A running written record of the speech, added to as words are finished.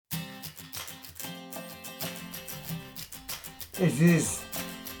It is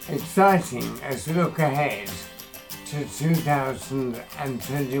exciting as we look ahead to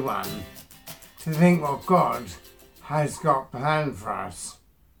 2021 to think what God has got planned for us.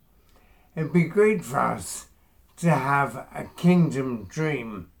 It'd be great for us to have a kingdom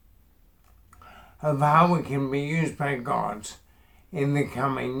dream of how we can be used by God in the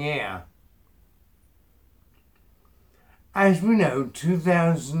coming year. As we know,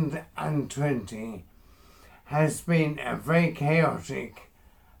 2020 has been a very chaotic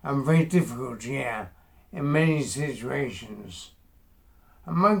and very difficult year in many situations.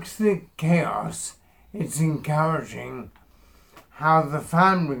 Amongst the chaos, it's encouraging how the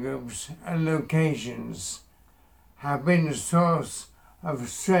family groups and locations have been a source of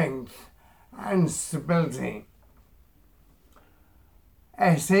strength and stability.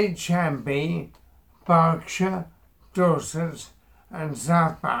 SHMB, Berkshire, Dorset and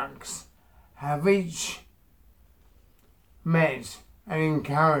South Bucks have each met and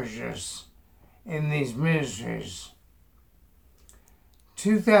encouraged us in these ministries.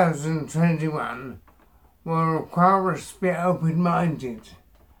 2021 will require us to be open-minded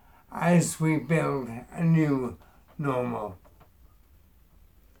as we build a new normal.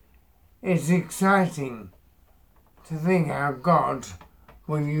 It's exciting to think how God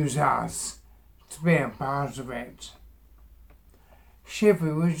will use us to be a part of it.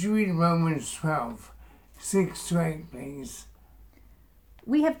 Shippy, would you read Romans 12, 6-8, please?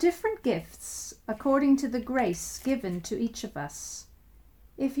 We have different gifts according to the grace given to each of us.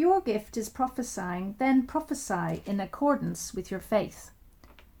 If your gift is prophesying, then prophesy in accordance with your faith.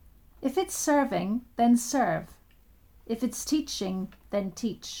 If it's serving, then serve. If it's teaching, then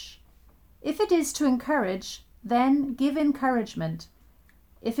teach. If it is to encourage, then give encouragement.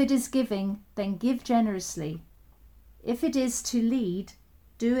 If it is giving, then give generously. If it is to lead,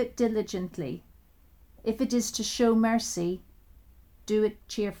 do it diligently. If it is to show mercy, do it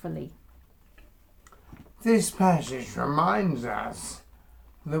cheerfully. This passage reminds us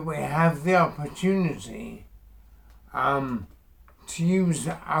that we have the opportunity to use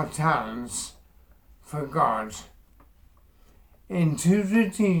our talents for God. In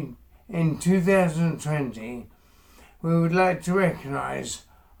 2020, we would like to recognise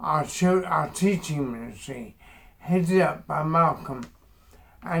our teaching ministry, headed up by Malcolm,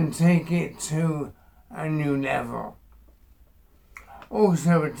 and take it to a new level.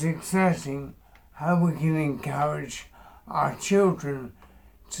 Also, it's exciting how we can encourage our children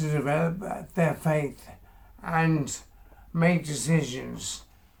to develop their faith and make decisions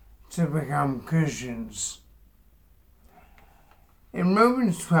to become Christians. In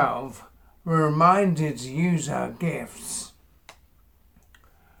Romans 12, we're reminded to use our gifts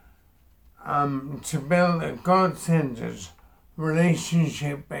to build a God-centered,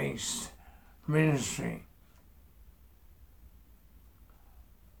 relationship-based ministry.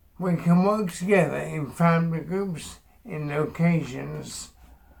 We can work together in family groups, in locations,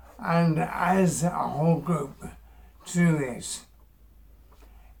 and as a whole group to do this.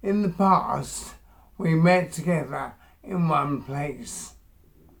 In the past, we met together in one place.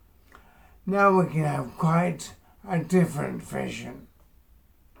 Now we can have quite a different vision,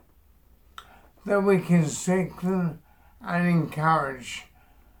 that we can strengthen and encourage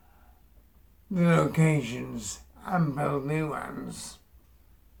the locations and build new ones.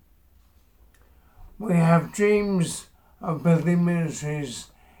 We have dreams of building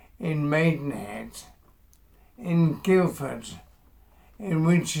ministries in Maidenhead, in Guildford, in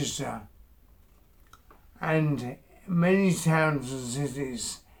Winchester, and many towns and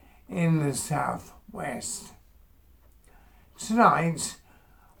cities in the southwest. Tonight,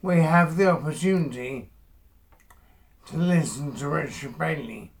 we have the opportunity to listen to Richard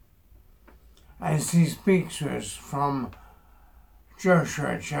Bailey as he speaks to us from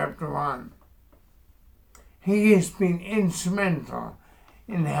Joshua chapter 1. He has been instrumental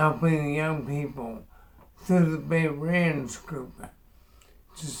in helping the young people through the Bereans group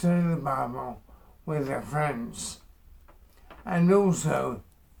to study the Bible with their friends. And also,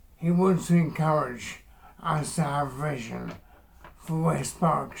 he wants to encourage us to have vision for West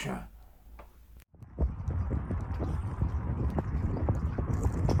Berkshire.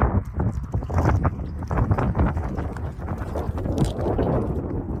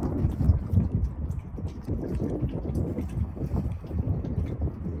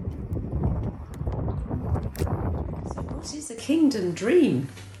 What is a kingdom dream?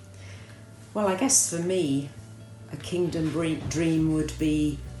 Well, I guess for me, a kingdom dream would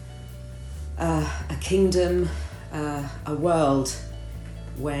be a kingdom, a world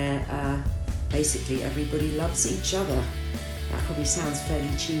where basically everybody loves each other. That probably sounds fairly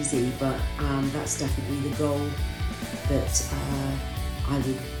cheesy, but that's definitely the goal that I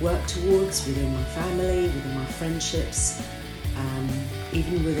would work towards within my family, within my friendships,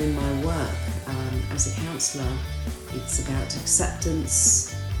 even within my work as a counsellor. It's about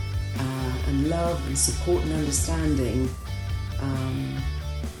acceptance and love and support and understanding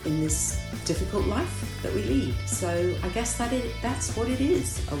in this difficult life that we lead. So I guess that's what it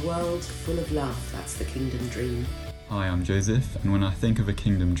is, a world full of love. That's the kingdom dream. Hi, I'm Joseph, and when I think of a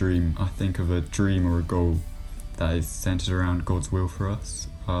kingdom dream, I think of a dream or a goal that is centred around God's will for us,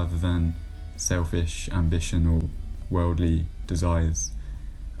 rather than selfish ambition or worldly desires.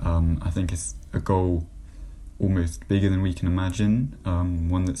 I think it's a goal almost bigger than we can imagine,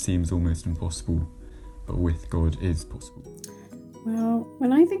 one that seems almost impossible, but with God is possible. Well,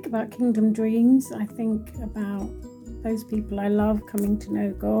 when I think about kingdom dreams, I think about those people I love coming to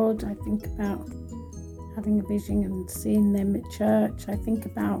know God. I think about having a vision and seeing them at church. I think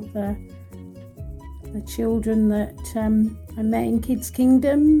about the children that I met in Kids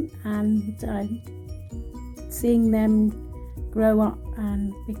Kingdom, and seeing them grow up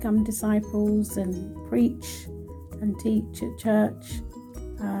and become disciples and preach and teach at church.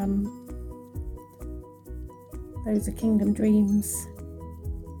 Those are kingdom dreams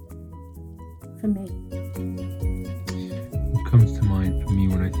for me. What comes to mind for me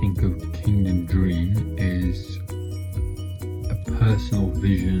when I think of kingdom dream is a personal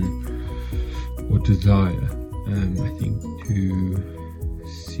vision or desire, I think, to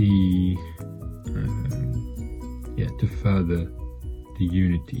see, to further the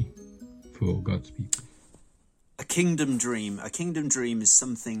unity for God's people. A kingdom dream is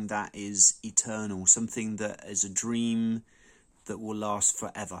something that is eternal, something that is a dream that will last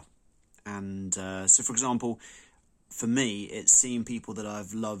forever. And so, for example, for me, it's seeing people that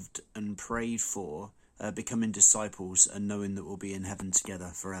I've loved and prayed for becoming disciples and knowing that we'll be in heaven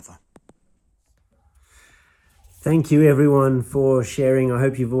together forever. Thank you, everyone, for sharing. I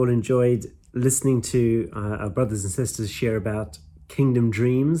hope you've all enjoyed listening to our brothers and sisters share about kingdom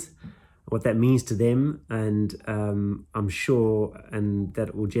dreams, what that means to them, and I'm sure that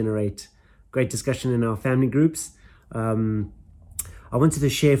it will generate great discussion in our family groups. I wanted to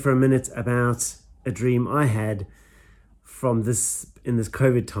share for a minute about a dream I had in this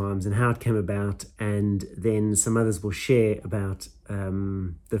COVID times and how it came about, and then some others will share about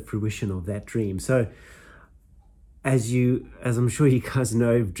the fruition of that dream. So as I'm sure you guys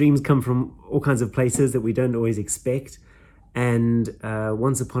know, dreams come from all kinds of places that we don't always expect. And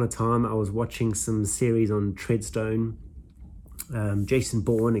once upon a time, I was watching some series on Treadstone, Jason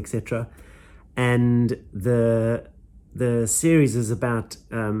Bourne, etc. And the series is about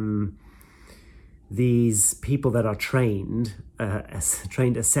these people that are trained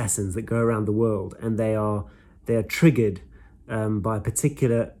assassins that go around the world, and they are triggered by a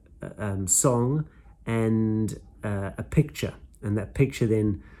particular song and a picture, and that picture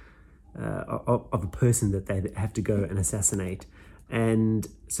then of a person that they have to go and assassinate. And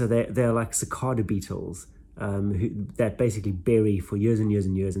so they're like cicada beetles that basically bury for years and years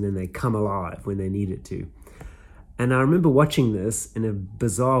and years, and then they come alive when they need it to. And I remember watching this in a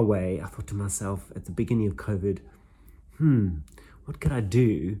bizarre way. I thought to myself at the beginning of COVID, what could I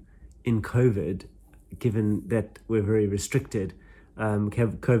do in COVID, given that we're very restricted,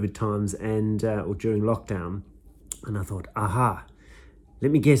 COVID times and or during lockdown. And I thought,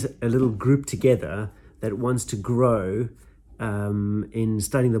 let me get a little group together that wants to grow in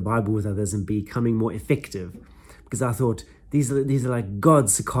studying the Bible with others and becoming more effective. Because I thought, these are like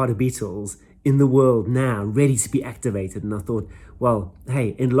God's cicada beetles in the world now, ready to be activated. And I thought, well,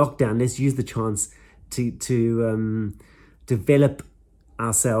 hey, in lockdown, let's use the chance to develop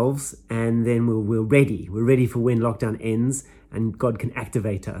ourselves, and then we're ready. We're ready for when lockdown ends and God can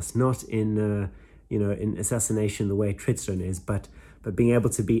activate us, not in in assassination the way Treadstone is, but being able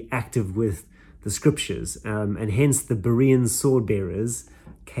to be active with the scriptures, and hence the Berean sword bearers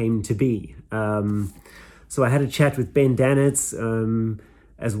came to be. So I had a chat with Ben Danitz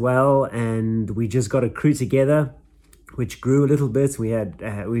as well, and we just got a crew together, which grew a little bit.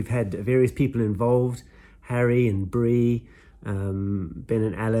 We've had various people involved: Harry and Bree, Ben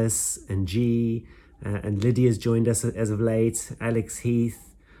and Alice and G, and Lydia's joined us as of late. Alex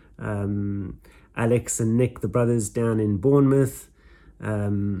Heath, Alex and Nick, the brothers down in Bournemouth.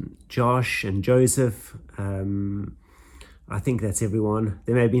 Josh and Joseph, I think that's everyone.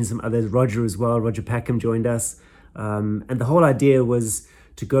 There may have been some others, Roger as well. Roger Packham joined us, and the whole idea was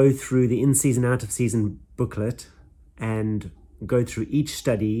to go through the in-season, out-of-season booklet and go through each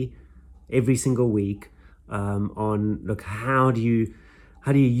study every single week on, look, how do you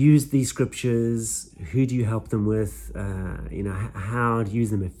use these scriptures? Who do you help them with? How to use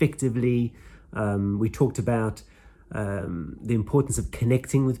them effectively? We talked about the importance of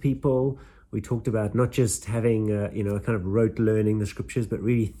connecting with people. We talked about not just having a kind of rote learning the scriptures, but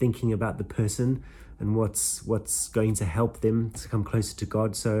really thinking about the person and what's going to help them to come closer to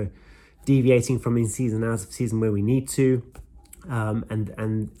God. So deviating from in season, out of season where we need to,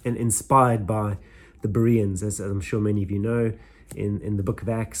 and inspired by the Bereans, as I'm sure many of you know, in the book of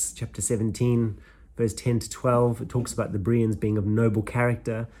Acts, chapter 17, verse 10 to 12, it talks about the Bereans being of noble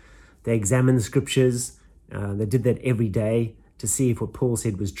character. They examined the scriptures. They did that every day to see if what Paul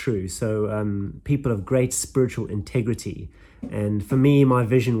said was true. So people of great spiritual integrity. And for me, my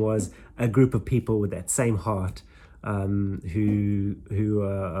vision was a group of people with that same heart, who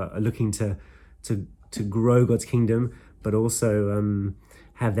are looking to grow God's kingdom, but also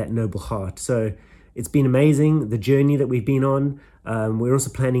have that noble heart. So it's been amazing, the journey that we've been on. We're also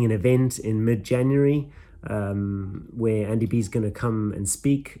planning an event in mid-January where Andy B is going to come and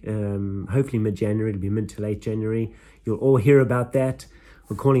speak. Hopefully mid-January, it'll be mid to late January. You'll all hear about that.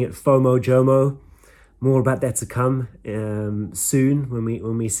 We're calling it FOMO JOMO. More about that to come soon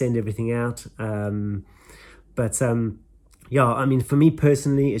when we send everything out. Yeah, I mean, for me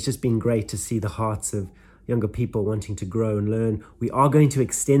personally, it's just been great to see the hearts of younger people wanting to grow and learn. We are going to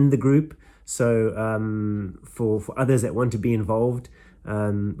extend the group. So for others that want to be involved,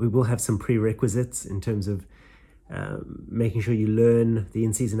 we will have some prerequisites in terms of making sure you learn the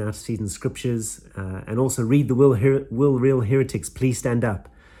in-season, out-of-season scriptures, and also read the Will Real Heretics, Please Stand Up,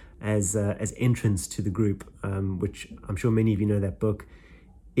 as entrance to the group, which I'm sure many of you know that book.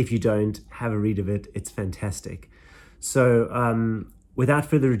 If you don't, have a read of it. It's fantastic. So without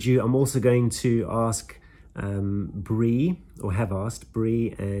further ado, I'm also going to ask Bree, or have asked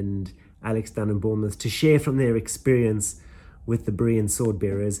Bree and Alex down in Bournemouth to share from their experience with the Berean sword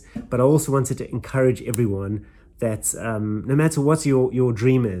bearers. But I also wanted to encourage everyone that no matter what your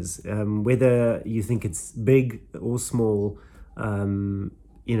dream is, whether you think it's big or small,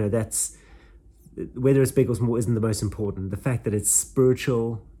 that's whether it's big or small isn't the most important. The fact that it's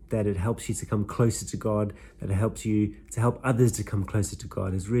spiritual, that it helps you to come closer to God, that it helps you to help others to come closer to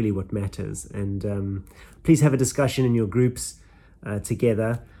God is really what matters. And please have a discussion in your groups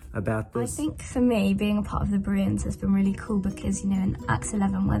together about this. I think for me, being a part of the Bereans has been really cool because, in Acts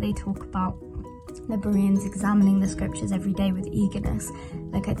 11, where they talk about the Bereans examining the scriptures every day with eagerness,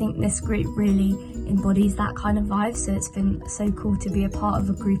 I think this group really embodies that kind of vibe. So it's been so cool to be a part of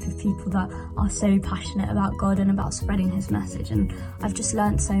a group of people that are so passionate about God and about spreading his message. And I've just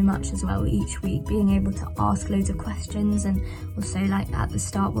learned so much as well each week, being able to ask loads of questions, and also at the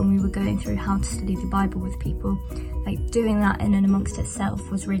start when we were going through how to study the Bible with people, doing that in and amongst itself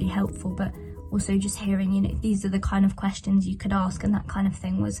was really helpful, but also just hearing, these are the kind of questions you could ask, and that kind of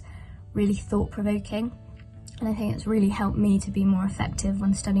thing was really thought-provoking. And I think it's really helped me to be more effective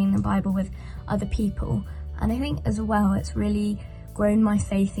when studying the Bible with other people. And I think as well, it's really grown my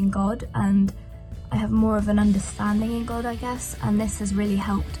faith in God, and I have more of an understanding in God, I guess. And this has really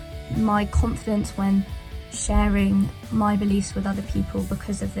helped my confidence when sharing my beliefs with other people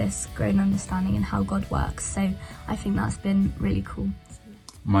because of this grown understanding in how God works. So I think that's been really cool.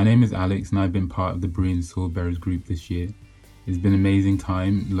 My name is Alex, and I've been part of the Berean Sword Bearers group this year. It's been an amazing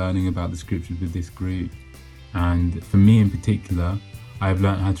time learning about the scriptures with this group. And for me in particular, I've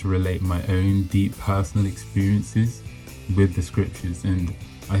learned how to relate my own deep personal experiences with the scriptures. And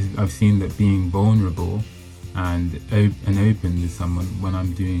I've seen that being vulnerable and open with someone when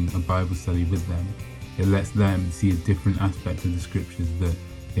I'm doing a Bible study with them, it lets them see a different aspect of the scriptures that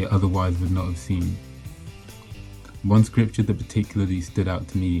they otherwise would not have seen. One scripture that particularly stood out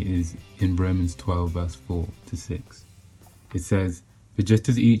to me is in Romans 12 verse 4 to 6. It says, "For just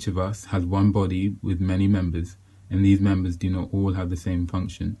as each of us has one body with many members, and these members do not all have the same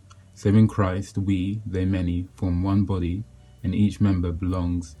function, so in Christ we, though many, form one body, and each member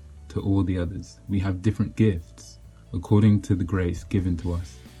belongs to all the others. We have different gifts according to the grace given to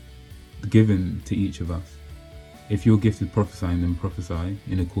us, given to each of us. If your gift is prophesying, then prophesy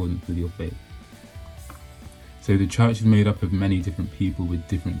in accordance with your faith." So the church is made up of many different people with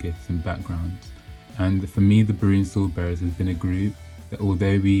different gifts and backgrounds. And for me, the Berean Sword Bearers has been a group that,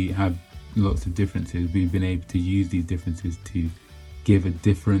 although we have lots of differences, we've been able to use these differences to give a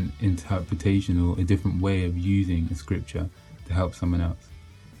different interpretation or a different way of using a scripture to help someone else.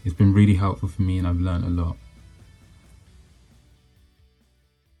 It's been really helpful for me, and I've learned a lot.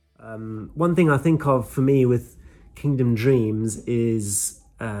 One thing I think of for me with Kingdom Dreams is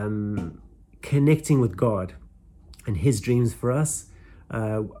connecting with God and his dreams for us.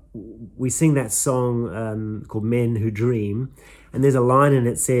 We sing that song called Men Who Dream, and there's a line in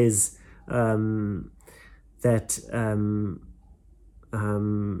it says that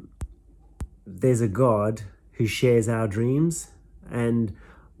there's a God who shares our dreams. And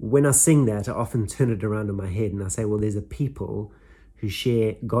when I sing that, I often turn it around in my head and I say, well, there's a people who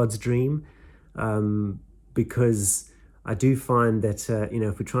share God's dream, because I do find that,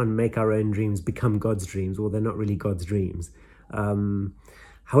 if we try and make our own dreams become God's dreams, well, they're not really God's dreams.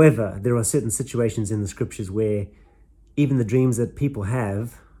 However, there are certain situations in the scriptures where even the dreams that people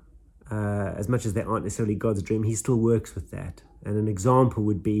have, as much as they aren't necessarily God's dream, he still works with that. And an example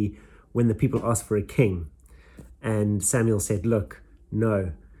would be when the people asked for a king, and Samuel said, look,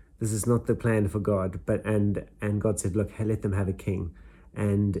 no, this is not the plan for God. And God said, look, let them have a king.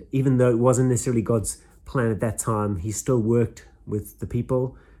 And even though it wasn't necessarily God's plan at that time, he still worked with the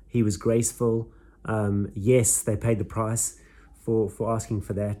people. He was graceful. Yes, they paid the price for asking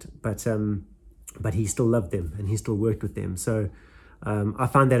for that, but he still loved them and he still worked with them. So I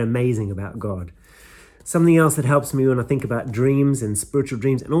find that amazing about God. Something else that helps me when I think about dreams and spiritual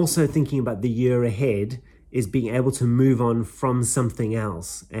dreams, and also thinking about the year ahead, is being able to move on from something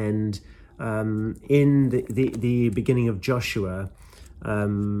else. And in the beginning of Joshua,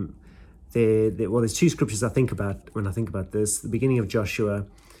 there's two scriptures I think about when I think about this. The beginning of Joshua,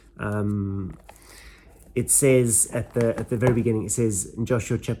 it says at the very beginning, it says in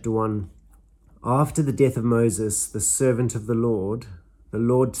Joshua chapter 1, after the death of Moses, the servant of the Lord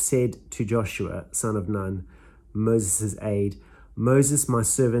said to Joshua, son of Nun, Moses' aide, Moses, my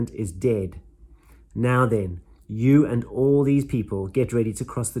servant, is dead. Now then, you and all these people get ready to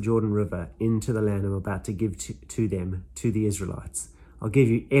cross the Jordan River into the land I'm about to give to them, to the Israelites. I'll give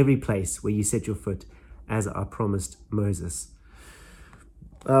you every place where you set your foot, as I promised Moses.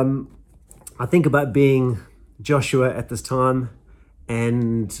 I think about being Joshua at this time,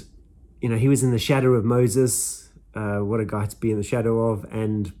 and he was in the shadow of Moses. What a guy to be in the shadow of,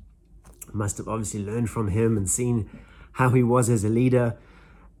 and must have obviously learned from him and seen how he was as a leader.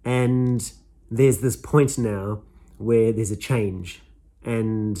 And there's this point now where there's a change,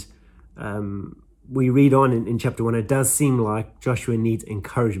 and we read on in chapter 1, it does seem like Joshua needs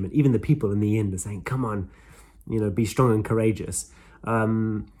encouragement. Even the people in the end are saying, come on, be strong and courageous.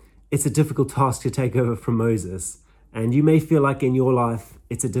 It's a difficult task to take over from Moses, and you may feel like in your life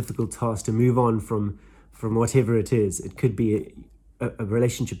it's a difficult task to move on from whatever it is. It could be a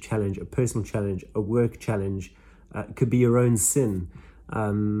relationship challenge, a personal challenge, a work challenge. It could be your own sin.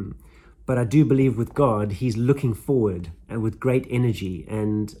 But I do believe with God, he's looking forward and with great energy.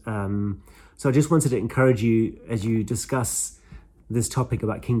 And so I just wanted to encourage you, as you discuss this topic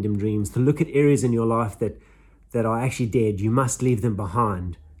about kingdom dreams, to look at areas in your life that are actually dead. You must leave them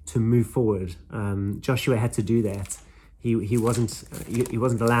behind to move forward. Joshua had to do that. He wasn't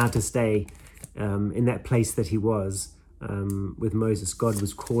allowed to stay in that place that he was with Moses. God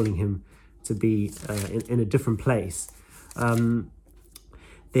was calling him to be in a different place.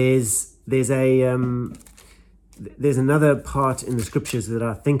 There's another part in the scriptures that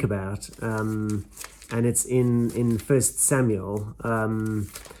I think about, and it's in 1 Samuel, and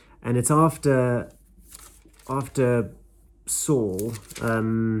it's after Saul.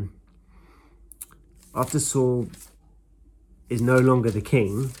 After Saul is no longer the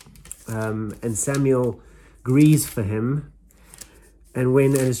king, and Samuel grieves for him, and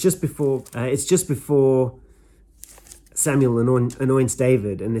it's just before Samuel anoints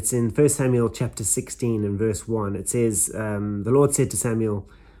David, and it's in 1 Samuel chapter 16 and verse 1. It says, the Lord said to Samuel,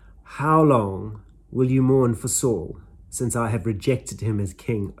 how long will you mourn for Saul, since I have rejected him as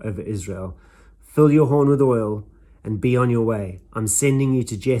king over Israel? Fill your horn with oil and be on your way. I'm sending you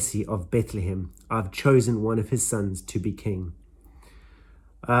to Jesse of Bethlehem. I've chosen one of his sons to be king.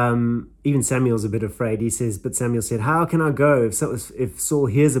 Even Samuel's a bit afraid. He says, but Samuel said, how can I go if Saul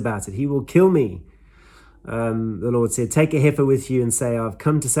hears about it? He will kill me. The Lord said, take a heifer with you and say, I've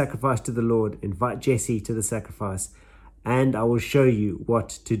come to sacrifice to the Lord. Invite Jesse to the sacrifice, and I will show you what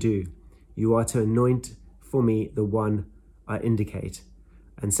to do. You are to anoint for me the one I indicate.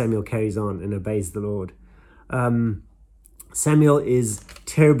 And Samuel carries on and obeys the Lord. Samuel is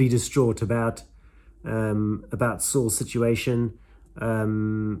terribly distraught about Saul's situation.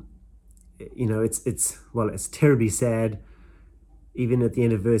 It's terribly sad. Even at the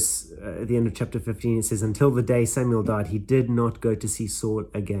end of chapter 15, it says, until the day Samuel died, he did not go to see Saul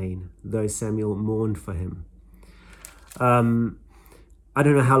again, though Samuel mourned for him. I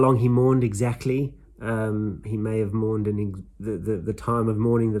don't know how long he mourned exactly. He may have mourned in the time of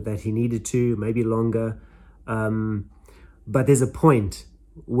mourning that he needed to, maybe longer. But there's a point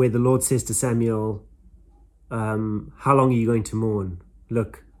where the Lord says to Samuel, how long are you going to mourn?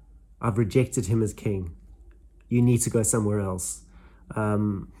 Look, I've rejected him as king. You need to go somewhere else.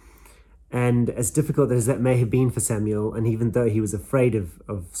 And as difficult as that may have been for Samuel, and even though he was afraid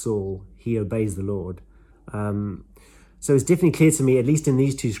of Saul, he obeys the Lord. So it's definitely clear to me, at least in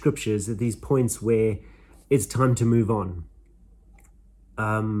these two scriptures, at these points where it's time to move on.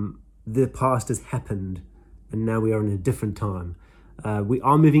 The past has happened, and now we are in a different time. We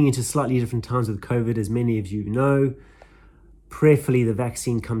are moving into slightly different times with COVID, as many of you know. Prayerfully, the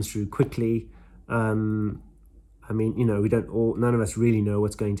vaccine comes through quickly. I mean, none of us really know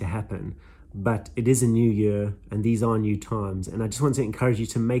what's going to happen, but it is a new year and these are new times. And I just want to encourage you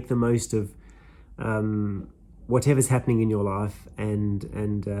to make the most of whatever's happening in your life, and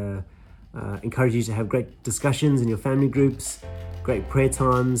encourage you to have great discussions in your family groups, great prayer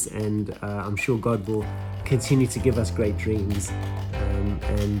times, and I'm sure God will continue to give us great dreams,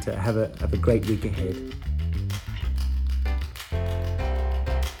 and have a great week ahead.